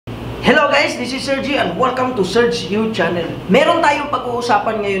Hello guys, this is Sergi and welcome to Serge You Channel. Meron tayong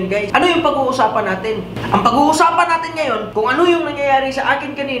pag-uusapan ngayon guys. Ano yung pag-uusapan natin? Ang pag-uusapan natin ngayon kung ano yung nangyayari sa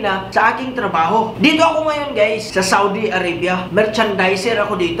akin kanina sa aking trabaho. Dito ako ngayon guys sa Saudi Arabia. Merchandiser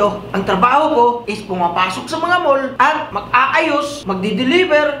ako dito. Ang trabaho ko is pumapasok sa mga mall at mag-aayos,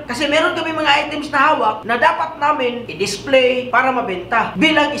 magdi-deliver kasi meron kami mga items na hawak na dapat namin i-display para mabenta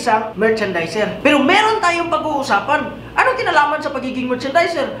bilang isang merchandiser. Pero meron tayong pag-uusapan. Anong kinalaman sa pagiging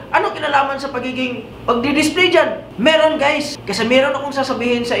merchandiser? Anong kinalaman sa pagiging pagdi-display dyan? Meron guys, kasi meron akong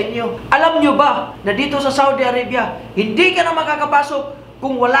sasabihin sa inyo. Alam nyo ba na dito sa Saudi Arabia, hindi ka na makakapasok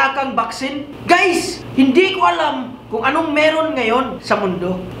kung wala kang vaccine? Guys, hindi ko alam kung anong meron ngayon sa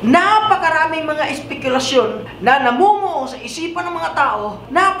mundo. Napakaraming mga espekulasyon na namumuo sa isipan ng mga tao.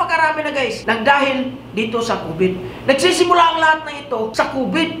 Napakarami na guys, nang dahil dito sa COVID. Nagsisimula ang lahat ng ito sa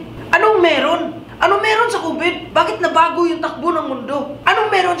COVID. Anong meron? Anong meron sa COVID? Bakit nabago yung takbo ng mundo? Anong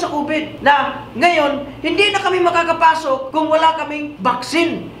meron sa COVID? Na ngayon, hindi na kami makakapasok kung wala kaming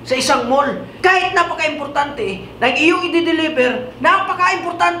vaccine sa isang mall. Kahit napaka-importante ng iyong i-deliver,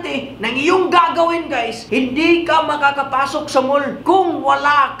 napaka-importante ng iyong gagawin guys, hindi ka makakapasok sa mall kung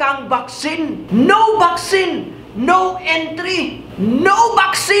wala kang vaccine. No vaccine, no entry. No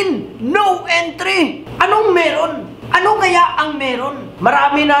vaccine, no entry. Anong meron? Ano kaya ang meron?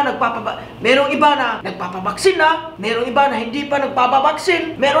 Marami na merong iba na nagpapabaksin na, merong iba na hindi pa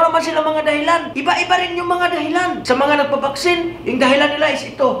nagpapabaksin. Meron naman sila mga dahilan. Iba-iba rin yung mga dahilan. Sa mga nagpabaksin, yung dahilan nila is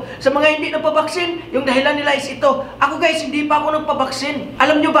ito. Sa mga hindi nagpabaksin, yung dahilan nila is ito. Ako guys, hindi pa ako nagpabaksin.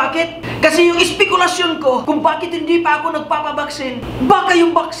 Alam nyo bakit? Kasi yung espekulasyon ko kung bakit hindi pa ako nagpapabaksin, baka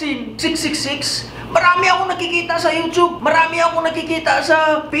yung vaccine 666. Marami akong nakikita sa YouTube. Marami akong nakikita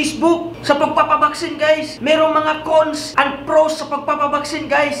sa Facebook sa pagpapabaksin guys. Merong mga cons and pros sa pagpapabaksin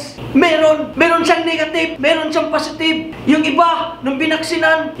guys. Meron siyang negative, meron siyang positive. Yung iba, nung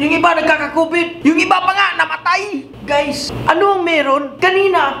binaksinan, yung iba nagkaka-COVID, yung iba pa nga namatay. Guys, ano ang meron?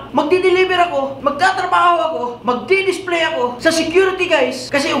 Kanina, magdi-deliver ako, magtatrabaho ako, magdi-display ako sa security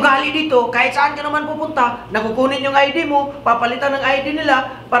guys. Kasi ugali dito, kahit saan ka naman pupunta, nakukunin yung ID mo, papalitan ng ID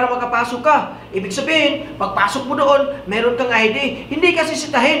nila para makapasok ka. Ibig sabihin, pagpasok mo doon, meron kang ID. Hindi kasi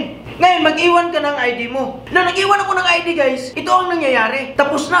sitahin. Ngayon, mag-iwan ka ng ID mo. Nung nag-iwan ako ng ID guys, ito ang nangyayari.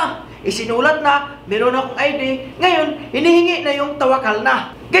 Tapos na. Isinulat na, meron akong ID. Ngayon, hinihingi na yung tawakal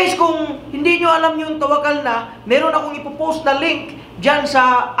na. Guys, kung hindi nyo alam yung tawakal na, meron akong ipopost na link dyan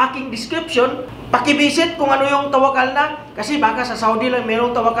sa aking description. Pakivisit kung ano yung tawakal na. Kasi baka sa Saudi lang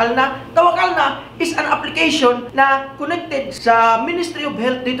merong tawakal na. Tawakal na is an application na connected sa Ministry of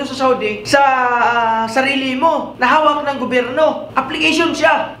Health dito sa Saudi sa sarili mo, na hawak ng gobyerno. Application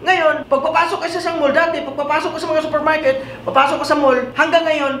siya. Ngayon, pagpapasok ka sa isang mall dati, pagpapasok ka sa mga supermarket, papasok ka sa mall, hanggang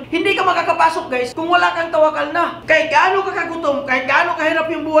ngayon, hindi ka makakapasok guys kung wala kang tawakal na. Kahit gaano ka kagutom, kahit gaano kahirap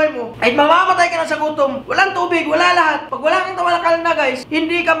yung buhay mo, kahit mamamatay ka na sa gutom, walang tubig, wala lahat. Pag wala kang tawakal na guys,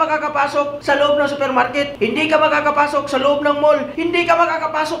 hindi ka makakapasok sa loob ng supermarket, hindi ka makakapasok sa loob ng mall, hindi ka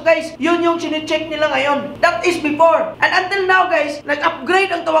makakapasok guys. Yun yung sine-check nila ngayon. That is before. And until now guys, nag-upgrade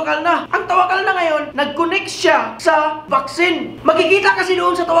ang tawakal na. Ang tawakal na ngayon, nag-connect siya sa vaccine. Makikita kasi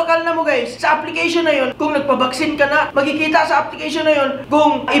doon sa tawakal na mo guys, sa application na yun, kung nagpa-vaccine ka na. Makikita sa application na yun,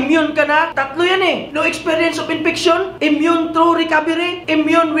 kung immune ka na. Tatlo yan eh. No experience of infection, immune through recovery,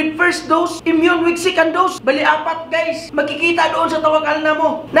 immune with first dose, immune with second dose. Bali apat guys. Makikita doon sa tawakal na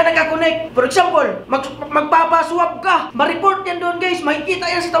mo na nagka-connect. For example, magpapaswab ka, ma-report yan doon guys, makikita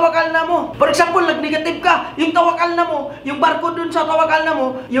yan sa tawakal na mo. For example, nag-negative ka, yung tawakal na mo, yung barcode doon sa tawakal na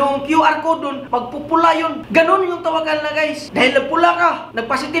mo, yung QR code doon, magpupula yun. Ganon yung tawakal na guys. Dahil nagpula ka,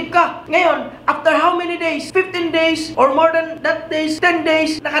 nag-positive ka. Ngayon, after how many days? 15 days or more than that days, 10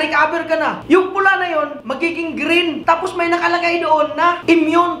 days, naka-recover ka na. Yung pula na yun, magiging green. Tapos may nakalagay doon na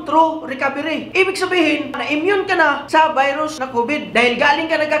immune through recovery. Ibig sabihin, na immune ka na sa virus na COVID. Dahil galing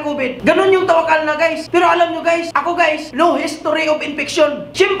ka nagka-COVID. Ganon yung tawakal na guys. Pero alam nyo guys, ako guys, no history of infection.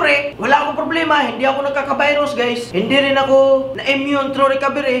 Siyempre, wala akong problema, hindi ako nagkaka-virus guys. Hindi rin ako na-immune through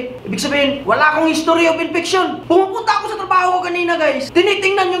recovery. Ibig sabihin, wala akong history of infection. Pumupunta ako sa trabaho ko kanina guys.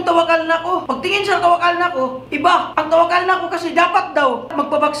 Tinitingnan yung tawakal na ko. Pagtingin sa tawakal na ko, iba. Ang tawakal na ko kasi dapat daw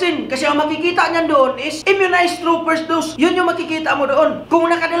magpabaksin. Kasi ang makikita niyan doon is immunized through first dose. Yun yung makikita mo doon. Kung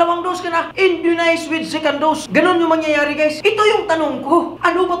nakadalawang dose ka na, immunized with second dose. Ganon yung mangyayari guys. Ito yung tanong ko.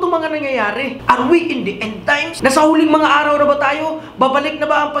 Ano ba itong mga nangyayari? Are we in the end times? Nasa huling mga araw na ba tayo? Babalik na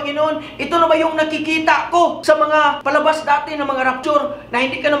ba ang Panginoon? Ito na ba yung nakikita ko sa mga palabas dati ng mga rapture na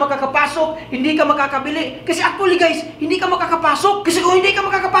hindi ka na makakapasok, hindi ka makakabili? Kasi actually guys, hindi ka makakapasok. Kasi kung hindi ka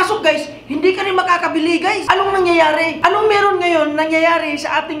makakapasok, guys, hindi ka rin makakabili, guys. Anong nangyayari? Anong meron ngayon nangyayari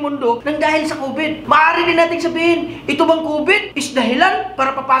sa ating mundo nang dahil sa COVID? Maaari din nating sabihin, ito bang COVID is dahilan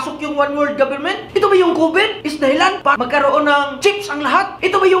para papasok yung one world government? Ito ba yung COVID is dahilan para magkaroon ng chips ang lahat?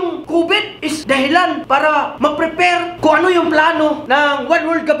 Ito ba yung COVID is dahilan para mag-prepare kung ano yung plano ng one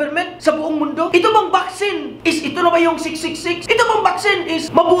world government sa buong mundo? Ito bang vaccine is ito na ba yung 666? Ito bang vaccine is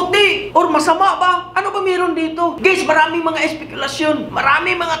mabuti or masama ba? Ano ba meron dito? Guys, maraming mga espekulasyon,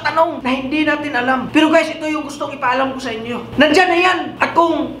 maraming mga tanong na hindi natin alam. Pero guys, ito yung gustong ipaalam ko sa inyo. Nandyan na yan. At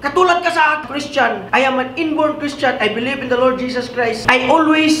kung katulad ka sa Christian, I am an inborn Christian, I believe in the Lord Jesus Christ. I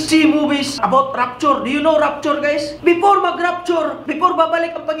always see movies about rapture. Do you know rapture, guys? Before mag-rapture, before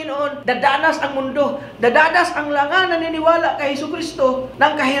babalik ang Panginoon, dadanas ang mundo, dadanas ang langan na naniniwala kay Jesucristo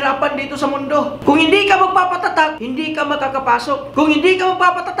ng kahirapan dito sa mundo. Kung hindi ka magpapatatak, hindi ka makakapasok. Kung hindi ka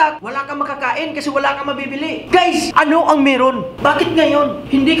magpapatatak, wala kang makakain kasi wala kang mabibili. Guys, ano ang meron? Bakit ngayon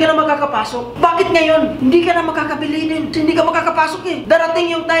hindi ka na makakapasok? Bakit ngayon hindi ka na makakabili din? Hindi ka makakapasok eh.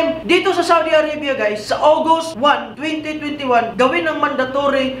 Darating yung time dito sa Saudi Arabia, guys, sa August 1, 2021, gawin ng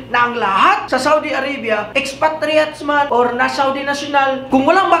mandatory na ang lahat sa Saudi Arabia, expatriates man or na Saudi national, kung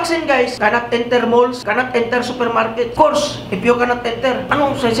walang vaccine, guys, cannot enter malls, cannot enter supermarket. Of course, if you cannot enter,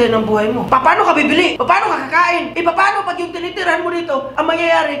 anong saysay ng buhay mo? Paano ka bibili? Paano ka kakain? Paano pag yung tinitirahan mo dito, ang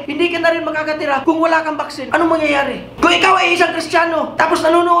mangyayari, hindi ka na rin makakatira kung wala kang vaccine? Anong mangyayari? Kung ikaw ay isang Kristiyano, tapos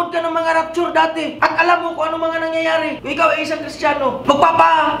nanonood ka ng mga rapture dati, at alam mo kung ano mga nangyayari, kung ikaw ay isang Kristiyano,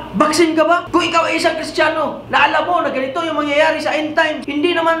 magpapa-vaccine ka ba? Kung ikaw ay isang Kristiyano, na alam mo na ganito yung mangyayari sa end time,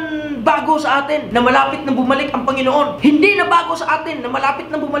 hindi naman bago sa atin na malapit na bumalik ang Panginoon. Hindi na bago sa atin na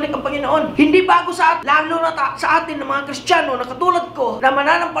malapit na bumalik ang Panginoon. Hindi bago sa atin, lalo na sa atin ng mga Kristiyano na katulad ko, na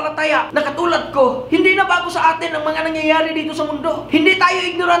mananampalataya na katulad ko, hindi na bago sa atin ang mga nangyayari dito sa mundo. Hindi tayo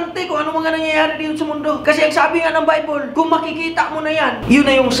ignorante kung ano mga nangyayari dito sa mundo. Kasi ang sabi nga ng Bible, kung makikita mo na yan, yun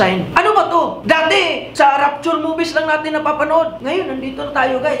na yung sign. Ano ba to? Dati, sa rapture movies lang natin napapanood. Ngayon, nandito na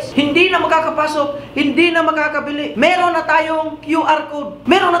tayo, guys. Hindi na makakapasok, hindi na makakabili. Meron na tayong QR code.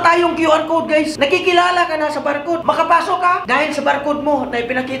 Meron na tayong QR code, guys. Nakikilala ka na sa barcode. Makapasok ka dahil sa barcode mo na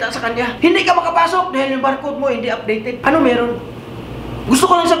ipinakita sa kanya. Hindi ka makapasok dahil yung barcode mo hindi updated. Ano meron? Gusto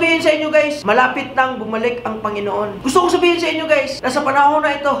ko lang sabihin sa inyo, guys, malapit nang bumalik ang Panginoon. Gusto ko sabihin sa inyo, guys, na sa panahon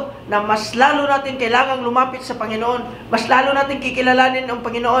na ito, na mas lalo natin kailangang lumapit sa Panginoon, mas lalo natin kikilalanin ang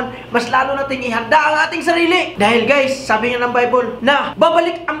Panginoon, mas lalo natin ihanda ang ating sarili. Dahil, guys, sabi nga ng Bible, na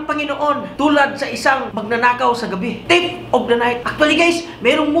babalik ang Panginoon tulad sa isang magnanakaw sa gabi. Thief of the night. Actually, guys,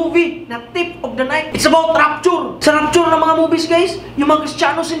 mayroong movie na Thief of the Night. It's about rapture. Sa rapture ng mga movies, guys, yung mga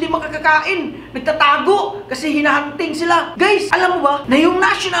Kristiyanos hindi makakakain, nagtatago kasi hinahunting sila. Guys, alam mo ba na yung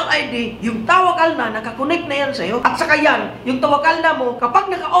national ID, yung tawakal na, nakakonect na yan sa'yo. At saka yan, yung tawakal na mo, kapag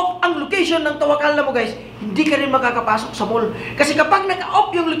naka-off ang location ng tawakal na mo, guys, hindi ka rin makakapasok sa mall. Kasi kapag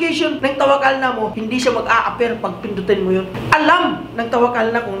naka-off yung location ng tawakal na mo, hindi siya mag-a-appear pag pindutin mo yun. Alam ng tawakal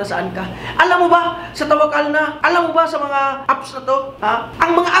na kung nasaan ka. Alam mo ba sa tawakal na? Alam mo ba sa mga apps na to?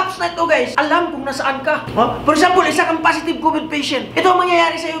 Ang mga apps na ito, guys, alam kung nasaan ka. For example, isa kang positive COVID patient. Ito ang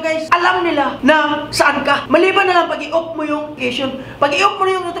mangyayari sa'yo, guys. Alam nila na saan ka. Maliban na lang pag i-off mo yung location. Pag i-off mo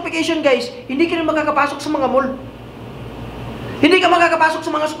na yung notification, guys, hindi ka rin makakapasok sa mga mall. Hindi ka makakapasok sa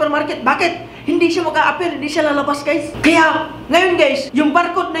mga supermarket. Bakit? Hindi siya mag-a-appear, hindi siya lalabas, guys. Kaya, ngayon, guys, yung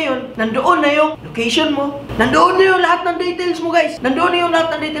barcode na yun, nandoon na yung location mo. Nandoon na yung lahat ng details mo, guys. Nandoon na yung lahat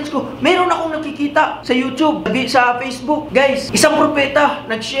ng details ko. Meron akong nakikita sa YouTube, sa Facebook. Guys, isang propeta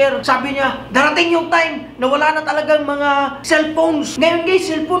nag-share. Sabi niya, darating yung time na wala na talagang mga cellphones. Ngayon, guys,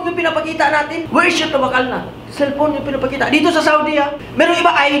 cellphone yung pinapakita natin. Where is your tawakal na? Cellphone yung pinapakita. Dito sa Saudi, meron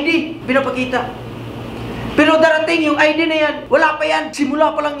iba ID pinapakita. Pero darating yung ID na yan, wala pa yan,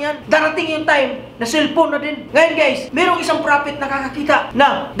 simula pa lang yan. Darating yung time na cellphone na din. Ngayon, guys, merong isang prophet nakakakita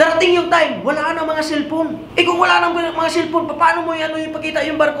na darating yung time, wala na mga cellphone. Kung wala na mga cellphone, paano mo yan ipakita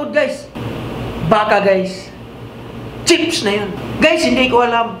yung barcode, guys? Baka, guys, chips na yun. Guys, hindi ko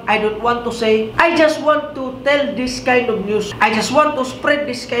alam. I don't want to say. I just want to tell this kind of news. I just want to spread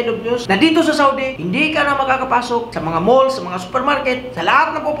this kind of news. Na dito sa Saudi, hindi ka na makakapasok sa mga malls, sa mga supermarket, sa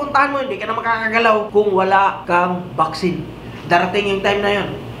lahat na pupuntahan mo, hindi ka na makakagalaw kung wala kang vaccine. Darating yung time na yun.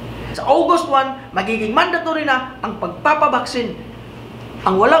 Sa August 1, magiging mandatory na ang pagpapabaksin.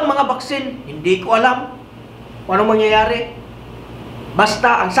 Ang walang mga vaccine, hindi ko alam kung anong mangyayari.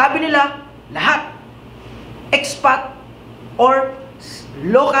 Basta, ang sabi nila, lahat, expat or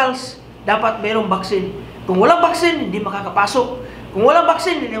locals, dapat mayroong vaccine. Kung walang vaccine, hindi makakapasok. Kung walang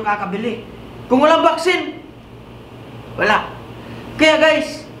vaccine, hindi makakabili. Kung walang vaccine, wala. Kaya,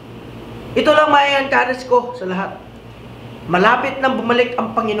 guys, ito lang may encourage ko sa lahat. Malapit nang bumalik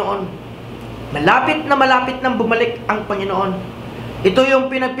ang Panginoon. Malapit na bumalik ang Panginoon. Ito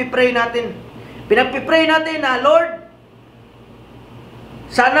yung pinagpipray natin. Pinagpipray natin na, Lord,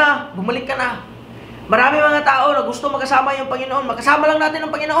 sana bumalik ka na. Marami mga tao na gusto makasama yung Panginoon. Makasama lang natin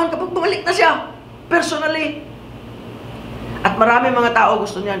ang Panginoon kapag bumalik na siya. Personally. At marami mga tao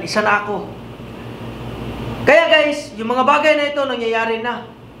gusto niyan. Isa na ako. Kaya guys, yung mga bagay na ito nangyayari na.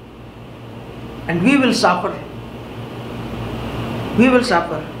 And we will suffer. We will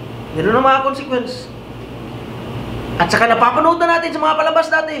suffer. Meron ang mga consequence. At saka napapanood na natin sa mga palabas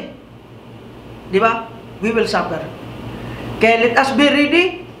dati. Di ba? We will suffer. Kaya let us be ready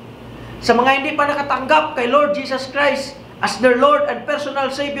sa mga hindi pa nakatanggap kay Lord Jesus Christ as their Lord and personal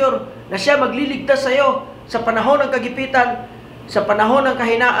Savior, na siya magliligtas sa iyo sa panahon ng kagipitan, sa panahon ng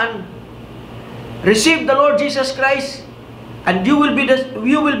kahinaan. Receive the Lord Jesus Christ and you will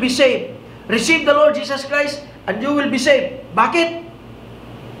be saved. Receive the Lord Jesus Christ and you will be saved. Bakit?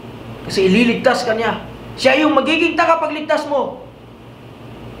 Kasi ililigtas ka niya. Siya yung magiging tagapagligtas mo.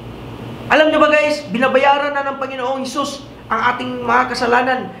 Alam niyo ba guys, binabayaran na ng Panginoong Hesus ang ating mga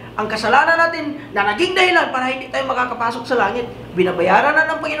kasalanan. Ang kasalanan natin na naging dahilan para hindi tayo makakapasok sa langit. Binabayaran na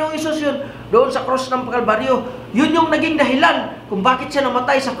ng Panginoong Hesus yun doon sa cross ng Kalbaryo. Yun yung naging dahilan kung bakit siya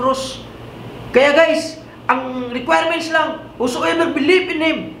namatay sa cross. Kaya guys, ang requirements lang, whosoever believe in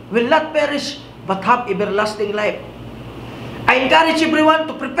Him will not perish but have everlasting life. I encourage everyone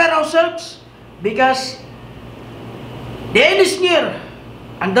to prepare ourselves because the end is near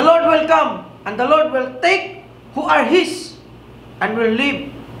and the Lord will come and the Lord will take who are His and will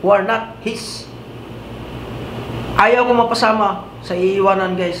leave who are not His. Ayaw ko mapasama sa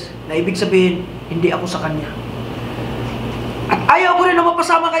iiwanan guys, na ibig sabihin, hindi ako sa Kanya. At ayaw ko rin na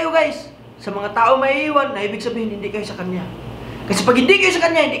mapasama kayo guys sa mga tao may iiwan, na ibig sabihin, hindi kayo sa Kanya. Kasi pag hindi kayo sa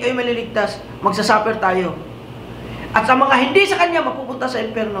Kanya, hindi kayo maliligtas, magsasuffer tayo. At sa mga hindi sa Kanya, mapupunta sa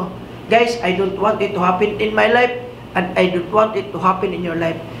impyerno. Guys, I don't want it to happen in my life and I don't want it to happen in your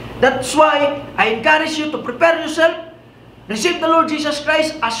life. That's why I encourage you to prepare yourself. Receive the Lord Jesus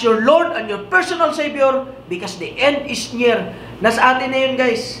Christ as your Lord and your personal Savior because the end is near. Nasa atin na yun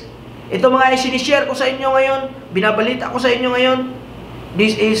guys. Ito mga sinishare ko sa inyo ngayon, binabalita ko sa inyo ngayon,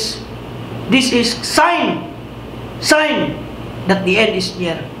 this is sign that the end is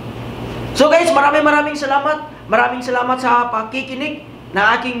near. So guys, maraming salamat. Maraming salamat sa pakikinig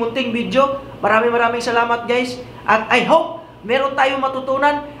na aking munting video. Maraming salamat guys. At I hope meron tayong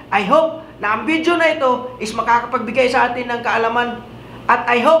matutunan. I hope na ang video na ito is makakapagbigay sa atin ng kaalaman. At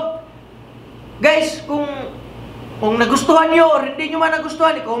I hope, guys, kung nagustuhan nyo or hindi nyo man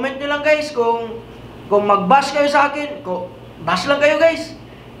nagustuhan, i-comment nyo lang guys. Kung mag-bash kayo sa akin, bash lang kayo guys.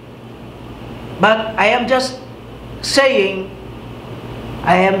 But I am just saying,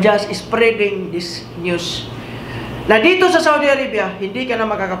 I am just spreading this news. Na dito sa Saudi Arabia, hindi ka na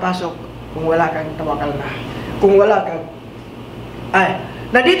makakapasok kung wala kang tawakal na.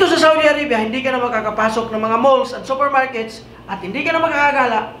 Na dito sa Saudi Arabia, hindi ka na makakapasok ng mga malls at supermarkets at hindi ka na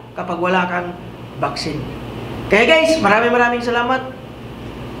makakagala kapag wala kang vaccine. Kaya guys, maraming salamat.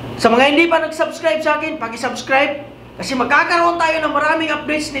 Sa mga hindi pa nag-subscribe sa akin, paki-subscribe kasi magkakaroon tayo ng maraming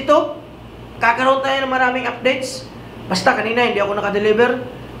updates nito. Kakaroon tayo ng maraming updates. Basta kanina hindi ako nakadeliver.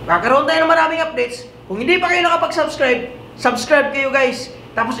 Kakaroon tayo ng maraming updates. Kung hindi pa kayo nakapag-subscribe, subscribe kayo guys.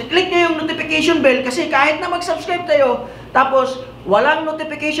 Tapos i-click nyo yung notification bell kasi kahit na mag-subscribe tayo, tapos walang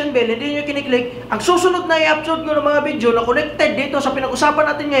notification bell, hindi nyo kiniklik, ang susunod na i-upload ko ng mga video na connected dito sa pinag-usapan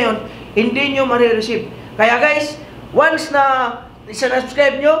natin ngayon, hindi nyo marireceive. Kaya guys, once na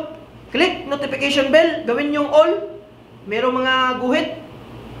isa-subscribe nyo, click notification bell, gawin yung all. Merong mga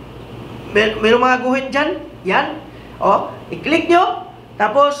guhit dyan. Yan. I-click nyo.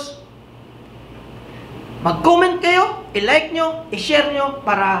 Tapos, mag-comment kayo, i-like nyo, i-share nyo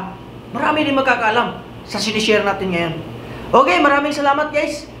para marami din magkakaalam sa sinishare natin ngayon. Okay, maraming salamat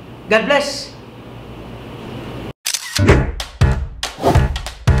guys. God bless.